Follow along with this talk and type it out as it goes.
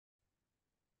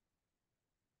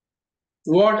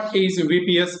What is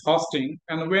VPS hosting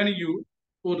and when you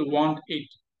would want it?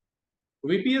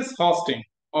 VPS hosting,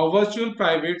 or virtual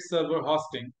private server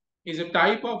hosting, is a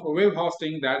type of web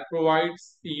hosting that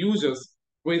provides users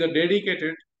with a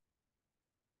dedicated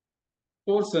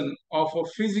portion of a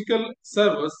physical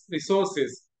server's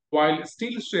resources while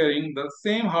still sharing the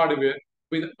same hardware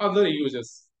with other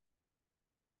users.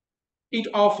 It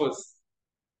offers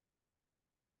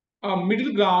a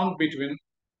middle ground between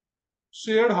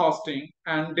shared hosting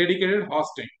and dedicated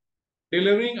hosting,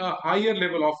 delivering a higher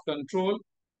level of control,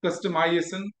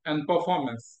 customization, and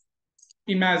performance.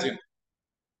 Imagine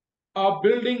a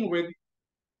building with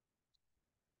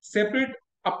separate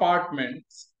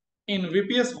apartments in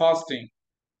VPS hosting.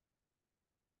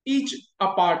 Each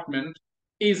apartment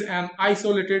is an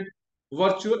isolated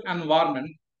virtual environment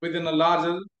within a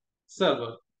larger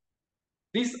server.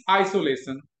 This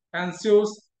isolation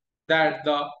ensures that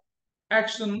the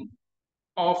action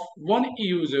of one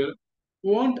user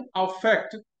won't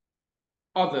affect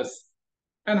others,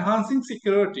 enhancing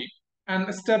security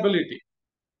and stability.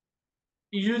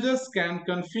 Users can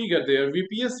configure their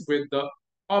VPS with the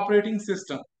operating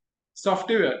system,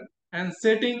 software, and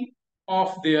setting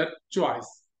of their choice.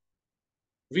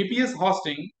 VPS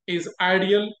hosting is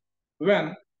ideal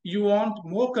when you want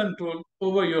more control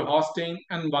over your hosting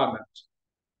environment.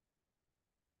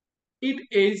 It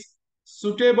is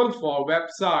suitable for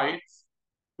websites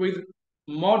with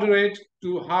moderate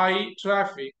to high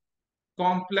traffic,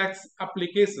 complex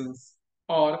applications,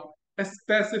 or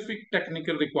specific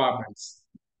technical requirements.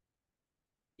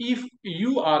 If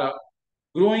you are a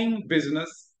growing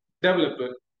business developer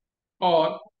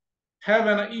or have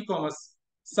an e-commerce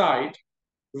site,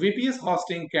 VPS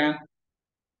hosting can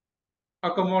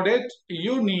accommodate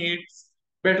your needs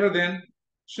better than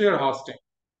share hosting.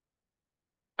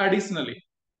 Additionally,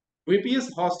 VPS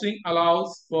hosting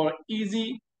allows for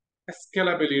easy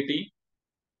scalability.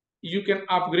 You can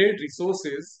upgrade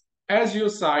resources as your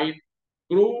site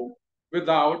grows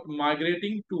without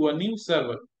migrating to a new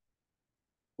server.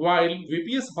 While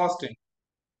VPS hosting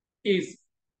is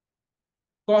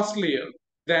costlier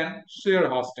than share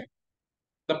hosting,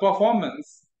 the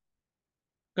performance,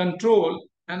 control,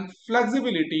 and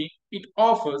flexibility it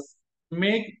offers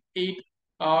make it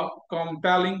a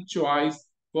compelling choice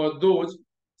for those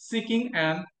seeking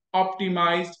an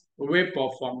optimized web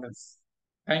performance.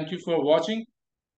 Thank you for watching.